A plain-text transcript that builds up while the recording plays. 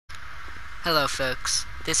Hello folks,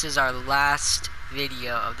 this is our last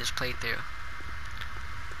video of this playthrough.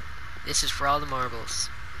 This is for all the marbles.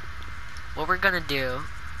 What we're going to do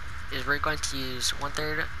is we're going to use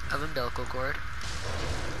 1/3 of umbilical cord.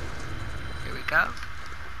 Here we go.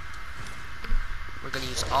 We're going to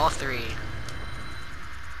use all three.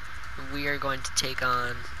 We are going to take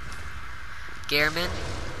on Gehrman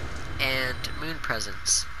and Moon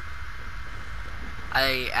Presence.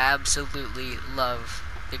 I absolutely love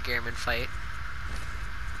the Gehrman fight.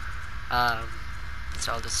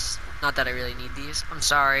 So I'll just, not that I really need these. I'm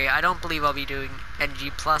sorry, I don't believe I'll be doing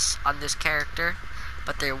NG Plus on this character,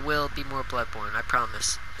 but there will be more Bloodborne, I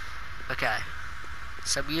promise. Okay,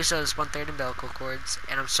 so we use those 1/3 umbilical cords,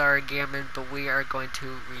 and I'm sorry Gehrman, but we are going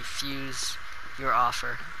to refuse your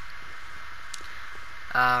offer.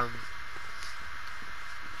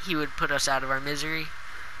 He would put us out of our misery,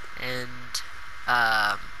 and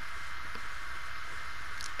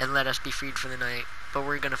let us be freed for the night. But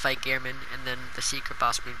we're gonna fight Gehrman and then the secret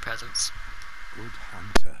boss Moon Presence. Good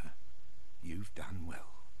hunter, you've done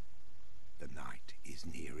well. The night is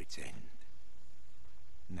near its end.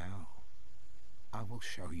 Now, I will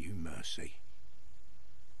show you mercy.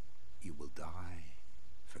 You will die,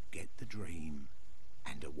 forget the dream,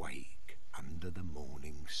 and awake under the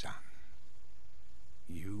morning sun.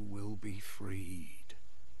 You will be freed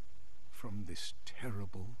from this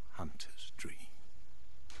terrible hunter's dream.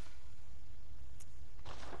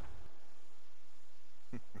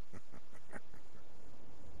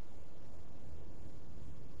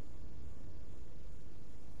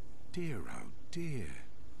 Dear, oh dear,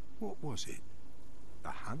 what was it?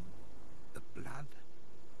 The hunt, the blood,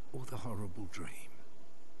 or the horrible dream?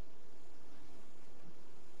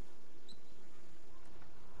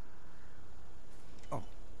 Oh,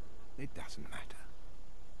 it doesn't matter.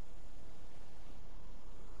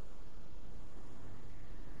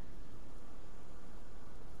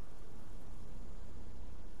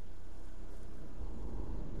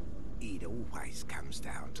 It always comes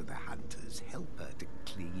down to the hunter's helper to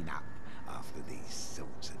clean up after these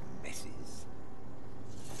sorts of messes.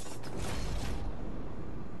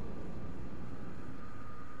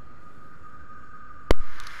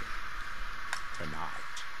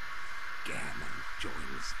 Tonight, Gehrman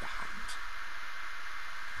joins the hunt.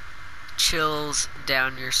 Chills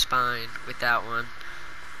down your spine with that one.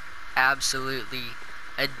 Absolutely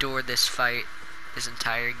adore this fight, this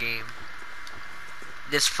entire game.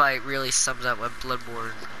 This fight really sums up what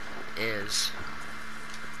Bloodborne is.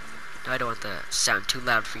 I don't want the sound too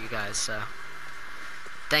loud for you guys, so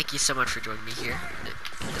thank you so much for joining me here.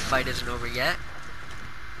 The fight isn't over yet.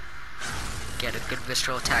 Get a good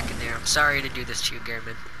visceral attack in there. I'm sorry to do this to you,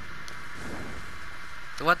 Gehrman.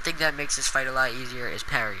 The one thing that makes this fight a lot easier is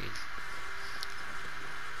parrying.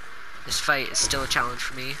 This fight is still a challenge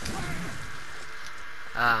for me.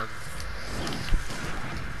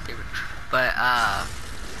 But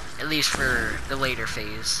at least for the later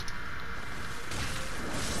phase,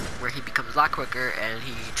 where he becomes a lot quicker and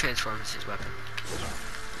he transforms his weapon.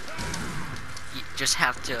 You just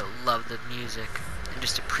have to love the music and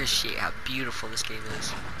just appreciate how beautiful this game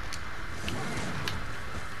is.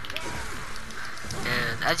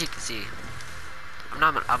 And as you can see, I'm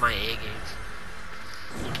not on my A game.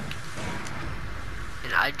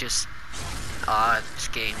 And I just, this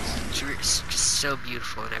game is just so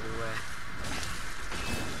beautiful in every way.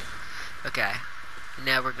 Okay,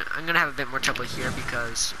 now I'm gonna have a bit more trouble here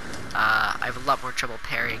because I have a lot more trouble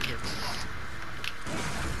parrying him.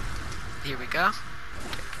 Here we go.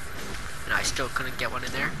 And I still couldn't get one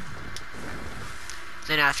in there.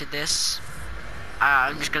 Then after this,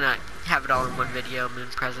 I'm just gonna have it all in one video, Moon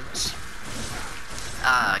Presence.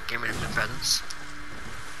 Gehrman and Moon Presence.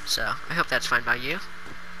 So, I hope that's fine by you.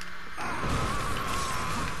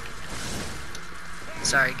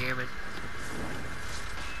 Sorry, Gehrman.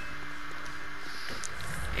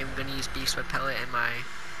 I'm gonna use Beast Web Pellet and my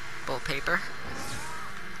bolt paper.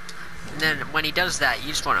 And then when he does that, you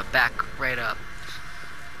just want to back right up.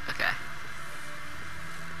 Okay.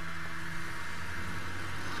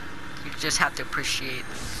 You just have to appreciate.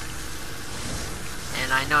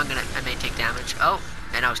 And I know I may take damage. Oh,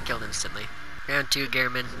 and I was killed instantly. Round 2,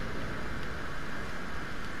 Gehrman.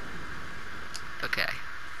 Okay.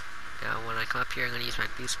 Now when I come up here, I'm gonna use my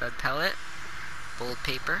Beast Web Pellet, bolt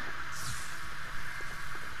paper.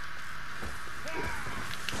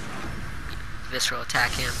 Visceral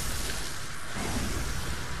attack him.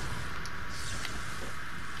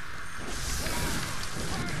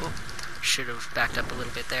 Oh, should have backed up a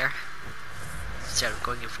little bit there instead of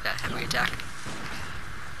going in for that heavy attack.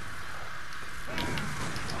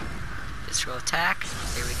 Visceral attack.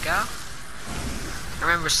 There we go. I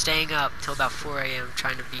remember staying up till about 4 a.m.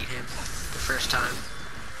 trying to beat him the first time.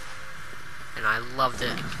 And I loved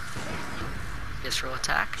it. Visceral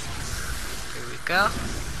attack. Here we go.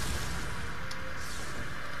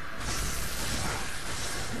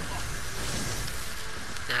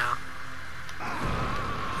 Now,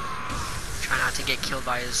 try not to get killed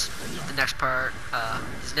by the next part,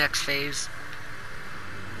 his next phase.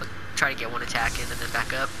 But try to get one attack in and then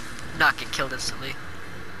back up. Not get killed instantly.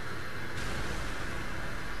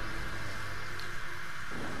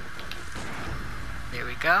 There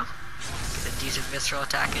we go. Get a decent visceral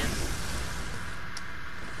attack in.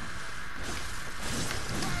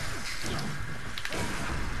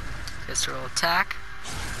 Visceral attack.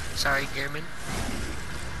 Sorry, Gehrman.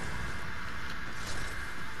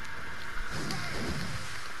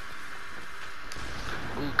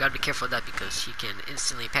 Ooh, gotta be careful of that because he can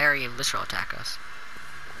instantly parry and visceral attack us.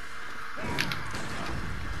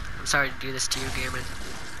 I'm sorry to do this to you, Gehrman.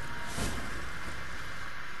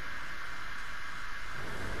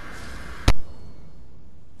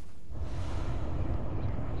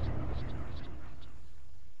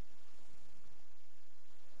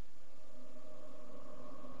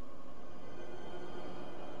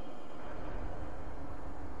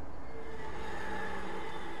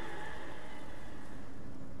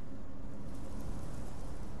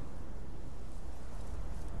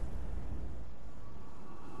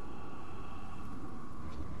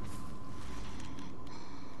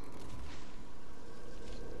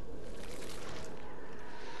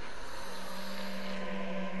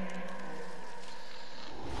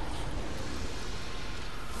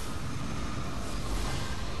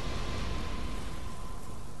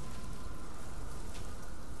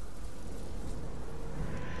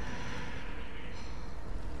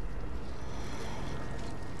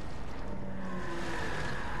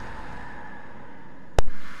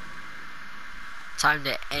 Time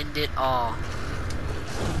to end it all.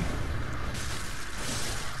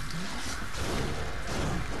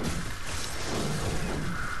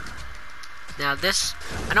 Now this,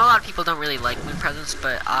 I know a lot of people don't really like Moon Presence,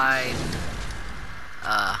 but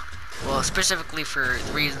well, specifically for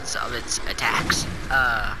the reasons of its attacks.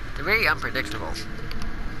 They're very unpredictable.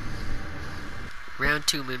 Round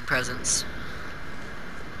 2 Moon Presence.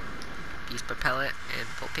 Beast by pellet and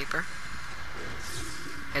pull paper.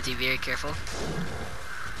 Have to be very careful.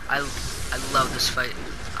 I love this fight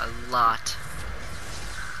a lot.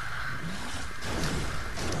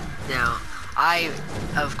 Now,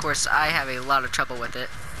 of course, I have a lot of trouble with it,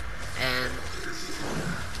 and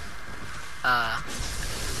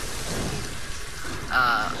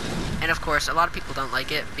of course, a lot of people don't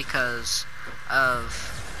like it because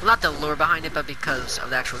of, well, not the lore behind it, but because of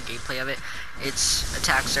the actual gameplay of it. Its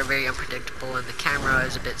attacks are very unpredictable, and the camera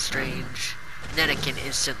is a bit strange. And then it can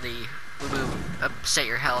instantly set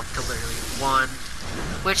your health to literally 1,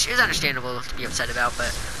 which is understandable to be upset about,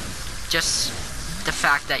 but just the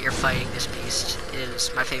fact that you're fighting this beast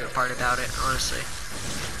is my favorite part about it, honestly.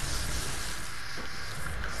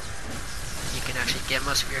 You can actually get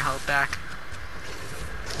most of your health back.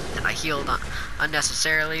 And I healed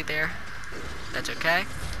unnecessarily there. That's okay.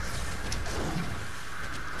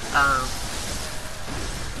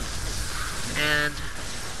 And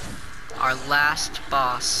our last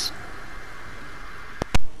boss.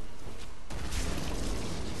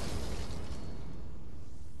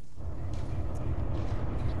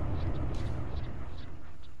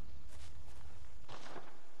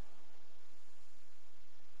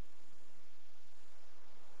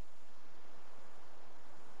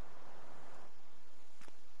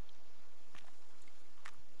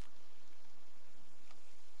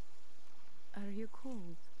 Are you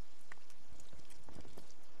cold?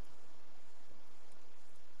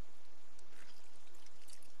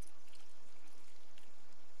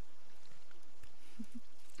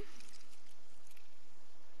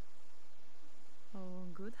 Oh,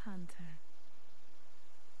 good hunter.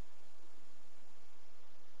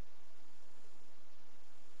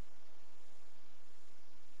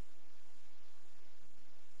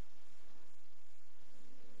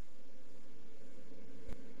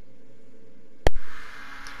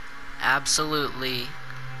 Absolutely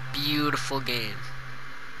beautiful game.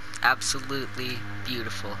 Absolutely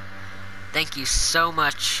beautiful. Thank you so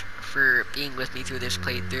much for being with me through this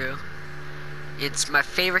playthrough. It's my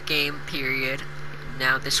favorite game, period.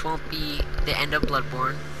 Now, this won't be the end of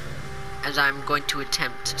Bloodborne, as I'm going to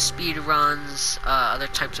attempt speed runs, other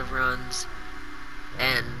types of runs,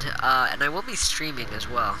 and I will be streaming as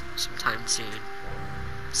well sometime soon.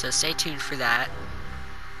 So stay tuned for that.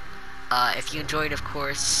 If you enjoyed, of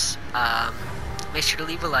course, make sure to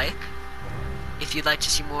leave a like, if you'd like to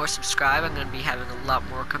see more, subscribe. I'm going to be having a lot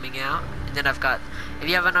more coming out. And then I've got, if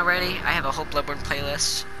you haven't already, I have a whole Bloodborne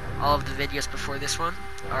playlist. All of the videos before this one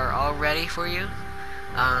are all ready for you.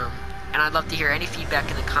 And I'd love to hear any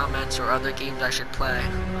feedback in the comments or other games I should play.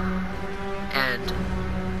 And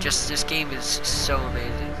just this game is so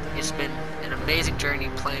amazing. It's been an amazing journey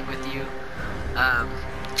playing with you.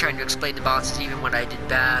 Trying to explain the bosses even when I did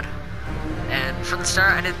bad. And from the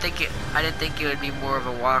start, I didn't think it would be more of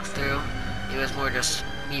a walkthrough. It was more just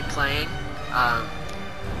me playing.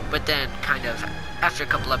 But then, kind of, after a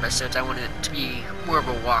couple episodes, I wanted it to be more of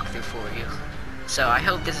a walkthrough for you. So I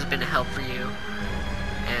hope this has been a help for you.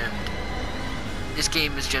 And this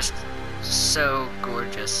game is just so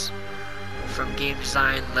gorgeous. From game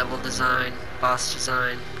design, level design, boss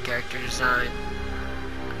design, character design,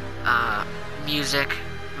 music.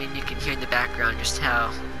 I mean, you can hear in the background just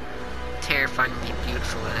how terrifyingly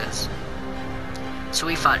beautiful it is. So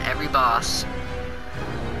we fought every boss.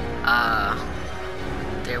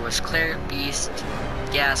 There was Cleric Beast,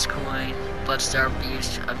 Gascoigne, Bloodstar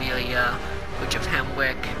Beast, Amelia, Witch of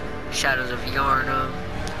Hemwick, Shadows of Gehrman,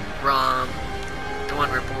 Rom, The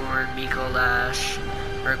One Reborn, Miko Lash,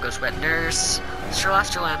 Virgo's Wet Nurse,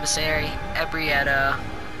 Celestial Emissary, Ebrietta,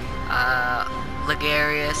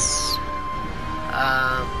 Ligarius,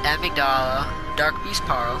 Amygdala, Dark Beast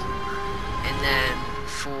Parl, and then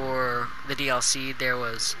for the DLC there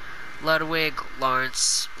was Ludwig,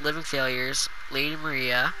 Lawrence, Living Failures, Lady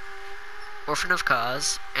Maria, Orphan of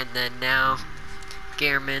Cause, and then now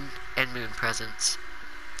Gehrman and Moon Presence.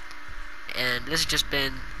 And this has just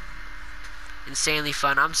been insanely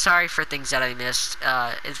fun. I'm sorry for things that I missed.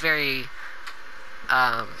 It's very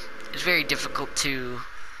difficult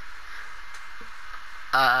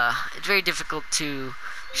to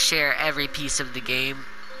share every piece of the game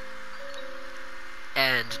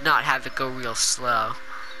and not have it go real slow.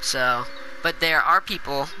 So, but there are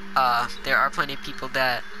people, there are plenty of people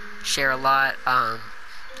that share a lot. I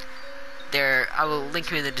will link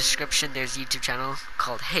him in the description. There's a YouTube channel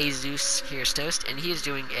called Jesus Here's Toast, and he is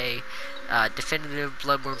doing a definitive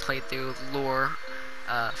Bloodborne playthrough lore,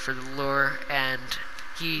 for the lore, and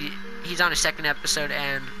he's on a second episode,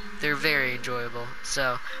 and they're very enjoyable.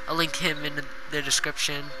 So I'll link him in the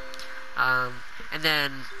description. And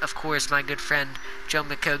then, of course, my good friend Joe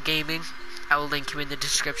McCo Gaming. I will link him in the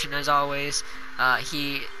description as always.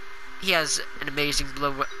 He has an amazing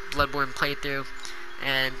Bloodborne playthrough,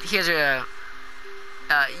 and he has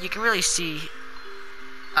you can really see.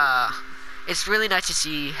 It's really nice to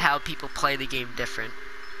see how people play the game different,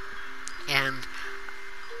 and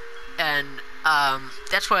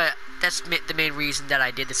that's the main reason that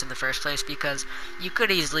I did this in the first place, because you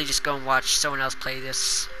could easily just go and watch someone else play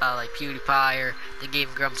this, like PewDiePie or the Game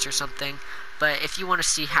Grumps or something. But if you want to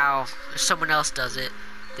see how someone else does it,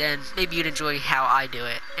 then maybe you'd enjoy how I do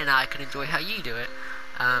it, and I could enjoy how you do it.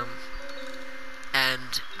 And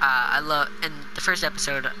the first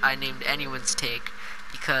episode I named Anyone's Take,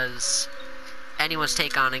 because anyone's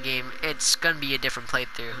take on a game, it's gonna be a different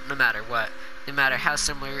playthrough, no matter what. No matter how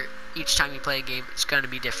similar each time you play a game, it's gonna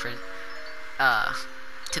be different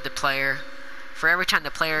to the player. For every time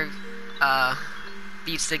the player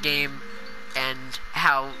beats the game, and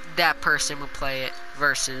how that person will play it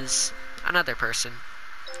versus another person.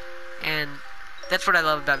 And that's what I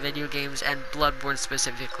love about video games, and Bloodborne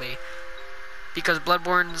specifically, because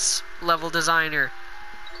Bloodborne's level design or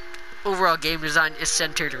overall game design is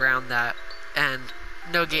centered around that, and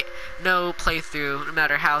no playthrough, no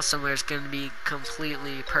matter how similar, is going to be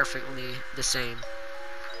completely, perfectly the same.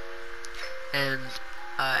 And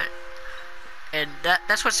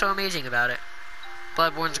that's what's so amazing about it.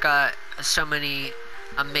 Bloodborne's got so many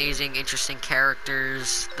amazing, interesting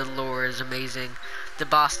characters. The lore is amazing. The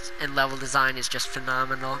boss and level design is just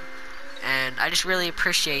phenomenal. And I just really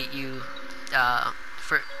appreciate you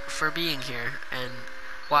for being here and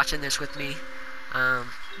watching this with me. And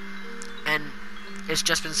it's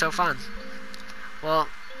just been so fun. Well,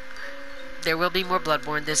 there will be more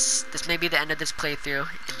Bloodborne. This may be the end of this playthrough,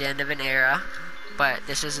 the end of an era, but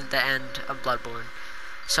this isn't the end of Bloodborne.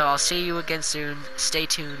 So I'll see you again soon. Stay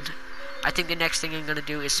tuned. I think the next thing I'm going to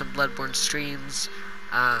do is some Bloodborne streams,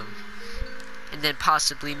 and then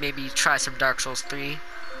possibly maybe try some Dark Souls 3.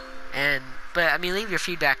 But I mean, leave your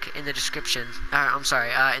feedback in the description. In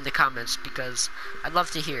the comments, because I'd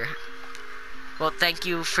love to hear. Well, thank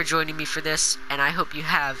you for joining me for this, and I hope you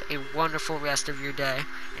have a wonderful rest of your day,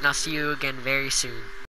 and I'll see you again very soon.